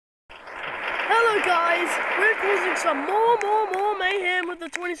guys, we're causing some more mayhem with the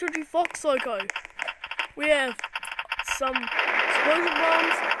 2023 Fox logo. We have some explosion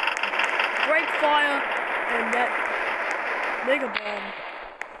bombs, break fire, and that mega bomb.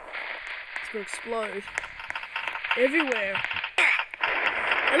 It's gonna explode everywhere.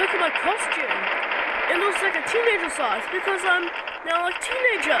 And look at my costume. It looks like a teenager size because I'm now a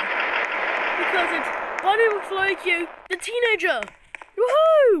teenager. Because it's Buddy McFly, the teenager.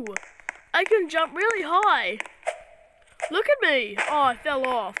 Woohoo! I can jump really high. Look at me. Oh, I fell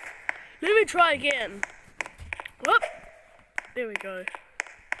off. Let me try again. Whoop. There we go.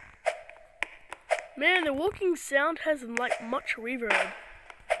 Man, the walking sound hasn't like much reverb.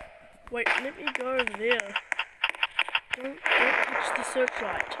 Wait, let me go over there. Don't touch the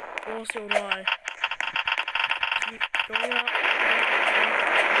searchlight, or else you'll die. Keep going up.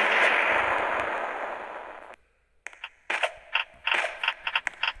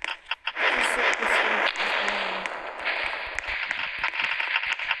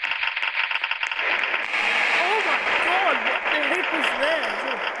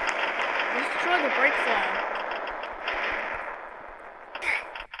 Let's try the break fire.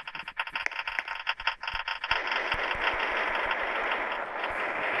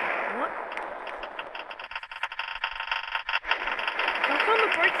 What? How come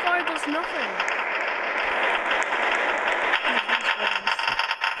the break fire does nothing?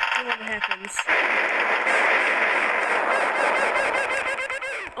 See what happens.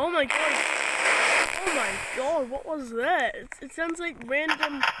 Oh my god. Oh my god, what was that? It sounds like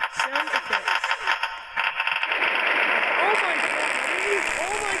random sound effects. Oh my god,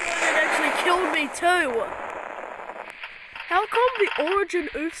 it actually killed me too! How come the origin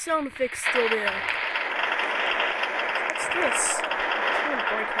oof sound effect's still there? What's this? I'm gonna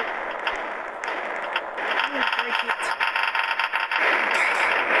break it.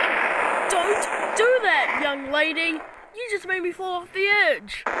 Don't do that, young lady! You just made me fall off the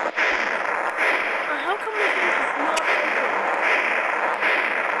edge! How come the thing is not open?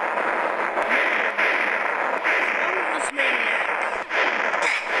 I'm this maniac.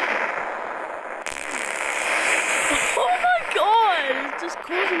 Oh my god! It's just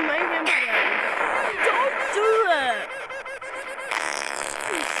causing mayhem today. Don't do that!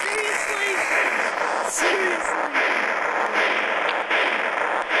 Seriously? Seriously?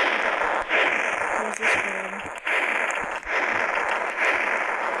 Where's this from?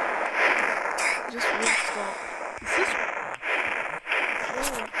 Just restart. Is this?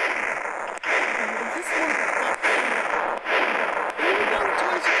 Oh. Is this one? Even though the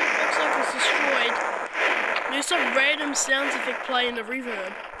 2023 Fox logo is destroyed, there's some random sounds effect play in the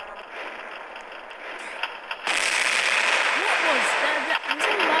reverb. What was that? Was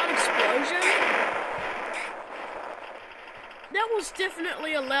that a loud explosion? That was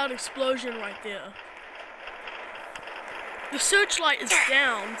definitely a loud explosion right there. The searchlight is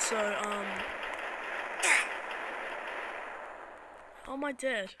down, so oh, am I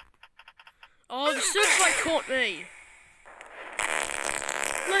dead? Oh, the searchlight caught me.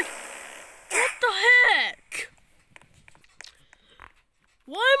 Like, what the heck?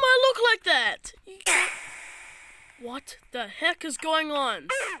 Why am I look like that? What the heck is going on?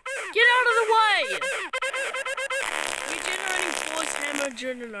 Get out of the way! Regenerating force hammer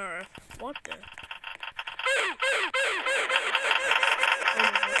generator. What the? We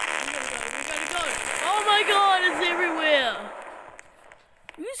gotta go. Oh my god, it's everywhere.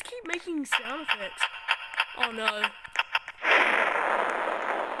 You just keep making sound effects. Oh no.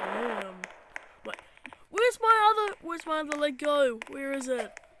 Damn. Wait. Where's my other leg go? Where is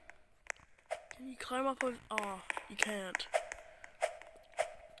it? Can you climb up over? Oh, you can't.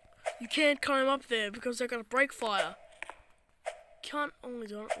 You can't climb up there because they're gonna break fire. Can't only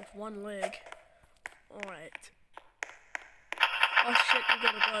do it with one leg. Alright. Oh shit, we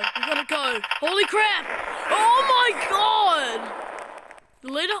gotta go. We gotta go. Holy crap! Oh my god! The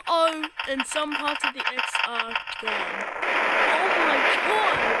letter O and some parts of the X are gone. Oh my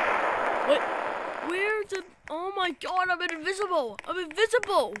god! Wait, where did... Oh my god, I'm invisible! I'm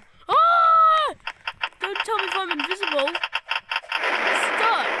invisible! Ah! Don't tell me if I'm invisible. I'm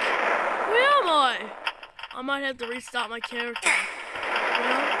stuck. Where am I? I might have to restart my character.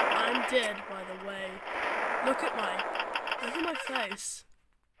 Well, I'm dead, by the way. Look at my face.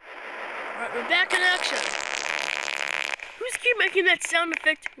 Alright, we're back in action. Who's keep making that sound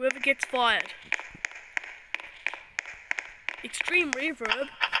effect? Whoever gets fired. Extreme reverb.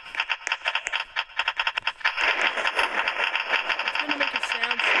 It's gonna make a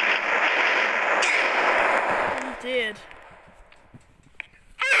sound. I'm dead.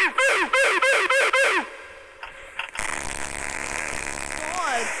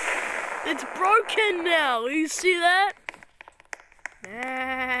 God. It's broken now. You see that?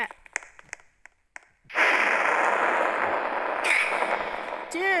 Nah.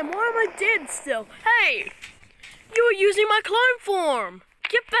 Damn, why am I dead still? Hey! You were using my clone form!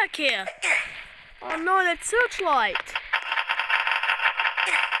 Get back here! Oh no, that searchlight!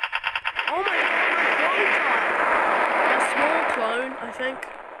 Oh my god, my clone died! A small clone, I think.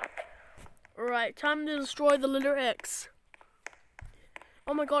 Alright, time to destroy the letter X.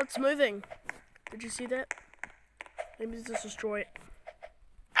 Oh my god, it's moving. Did you see that? Let me just destroy it.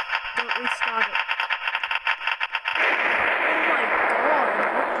 Don't restart it. Oh my god,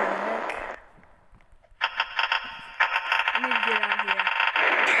 what the heck? I need to get out of here.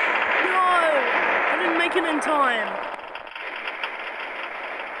 No! I didn't make it in time.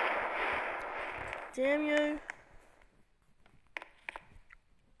 Damn you.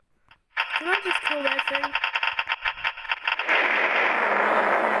 Can I just kill that thing?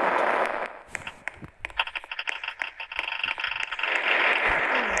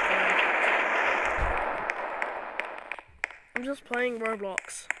 I'm just playing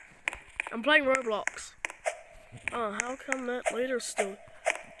Roblox. I'm playing Roblox. Oh, how come that letter's still...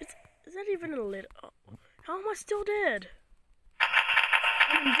 Is that even a letter? Oh, how am I still dead?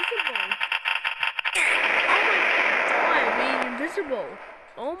 I'm invisible. Oh my god, being invisible.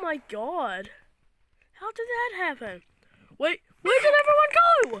 Oh my god. How did that happen? Wait, where did everyone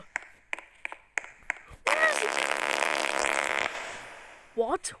go? Where is it?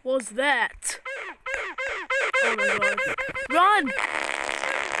 What was that? Oh my god. Run!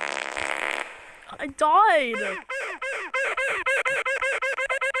 I died!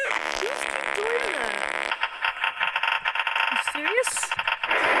 Who's doing that? You serious?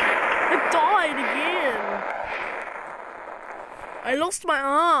 I died again! I lost my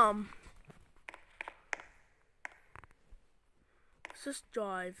arm! Let's just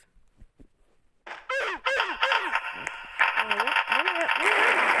drive. Oh, what?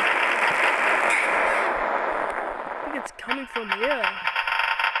 I think it's coming from here.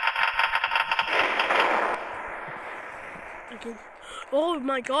 Okay. Oh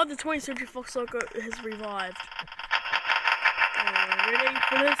my god, the 20th Century Fox logo has revived. Ready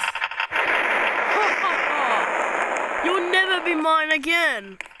for this? You'll never be mine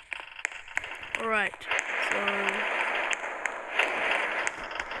again! Alright, so...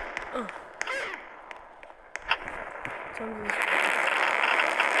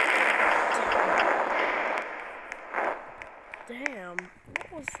 Damn, what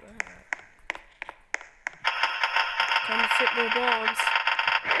was that? Time to set more bombs.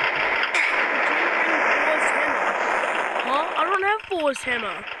 Huh? I don't have Boar's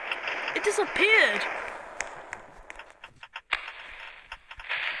hammer. It disappeared.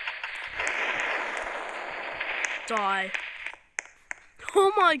 Die.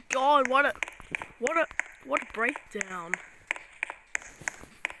 Oh my god, what a breakdown.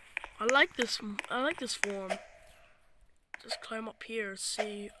 I like this form. Just climb up here,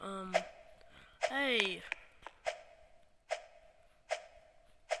 see, hey.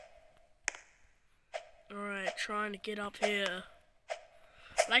 Alright, trying to get up here.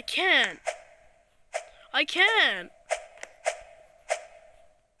 But I can't! I can't!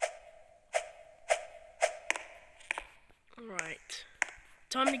 Alright.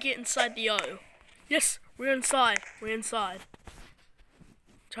 Time to get inside the O. Yes, we're inside. We're inside.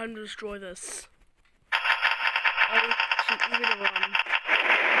 Time to destroy this. Oh, shoot, we better run.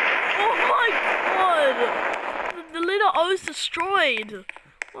 Oh my god! The letter O is destroyed!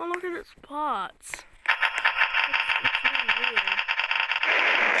 Oh, look at its parts. It's really weird.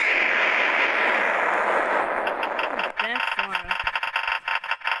 Backfire.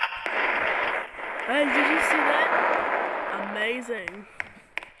 Hey, did you see that? Amazing.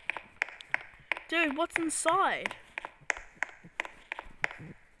 Dude, what's inside?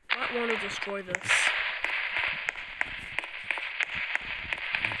 Might want to destroy this.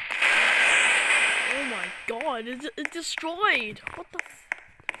 Oh my god, it's destroyed! What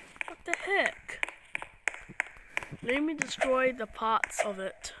the heck? Let me destroy the parts of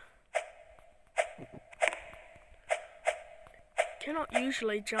it. Cannot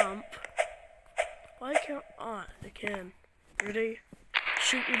usually jump. Why can't... Ah, I can. Ready?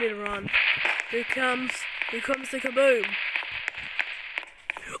 Shoot, we better run. Here comes the kaboom.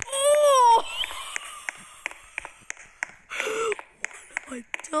 Oh! What have I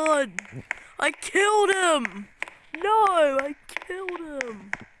done? I killed him! No, I killed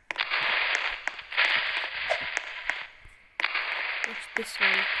him. What's this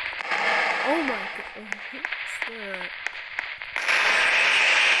one? Oh my god, what's that?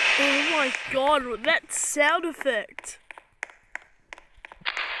 Oh my god, that sound effect!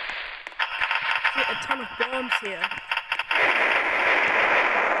 get a ton of bombs here.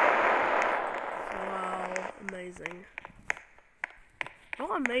 Wow, amazing.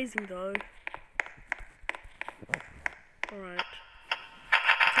 Not amazing though. Alright.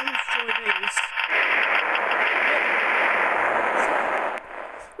 Time to destroy these.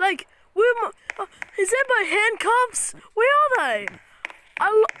 Like, where am I? Is that my handcuffs? Where are they? I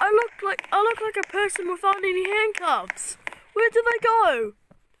look like a person without any handcuffs. Where did they go?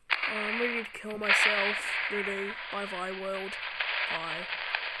 I'm ready to kill myself. Really. Bye world. Bye.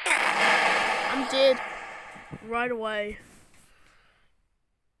 I'm dead. Right away.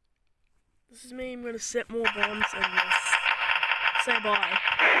 This is me. I'm gonna set more bombs and just say bye.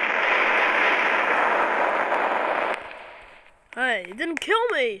 Hey, it didn't kill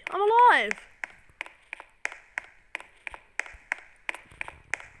me. I'm alive.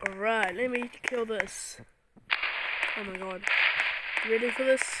 Alright, let me kill this. Oh my god. You ready for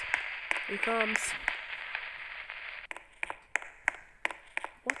this? Here it comes.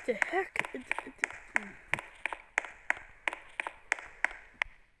 What the heck?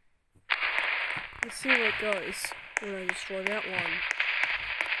 Let's see where it goes when I destroy that one.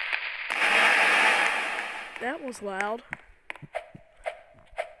 That was loud.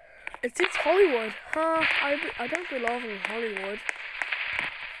 It's Hollywood. Huh? I don't belong in Hollywood.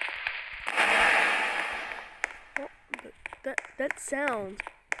 That sound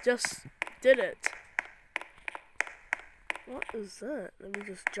just did it. What is that? Let me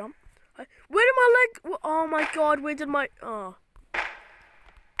just jump. Where did my leg? Oh my god! Where did my? Oh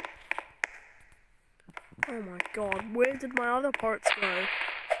my god! Where did my other parts go?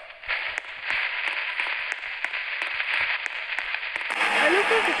 I look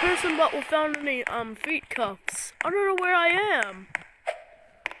like a person, but without any feet cuffs. I don't know where I am.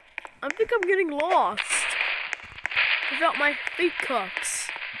 I think I'm getting lost. Without my feet cuffs.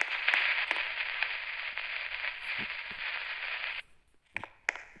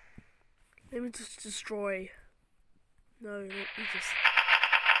 Let me just destroy. No, let me just.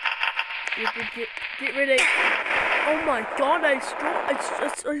 Get ready. Oh my god! I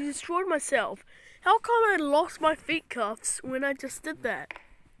destroyed myself. How come I lost my feet cuffs when I just did that?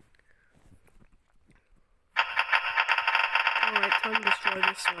 Alright, time to destroy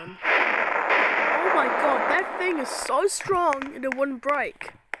this one. Oh my god, that thing is so strong and it wouldn't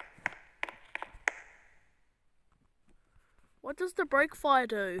break. What does the break fire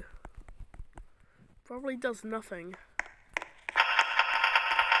do? Probably does nothing.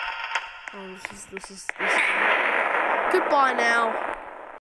 Oh, this is. Goodbye now.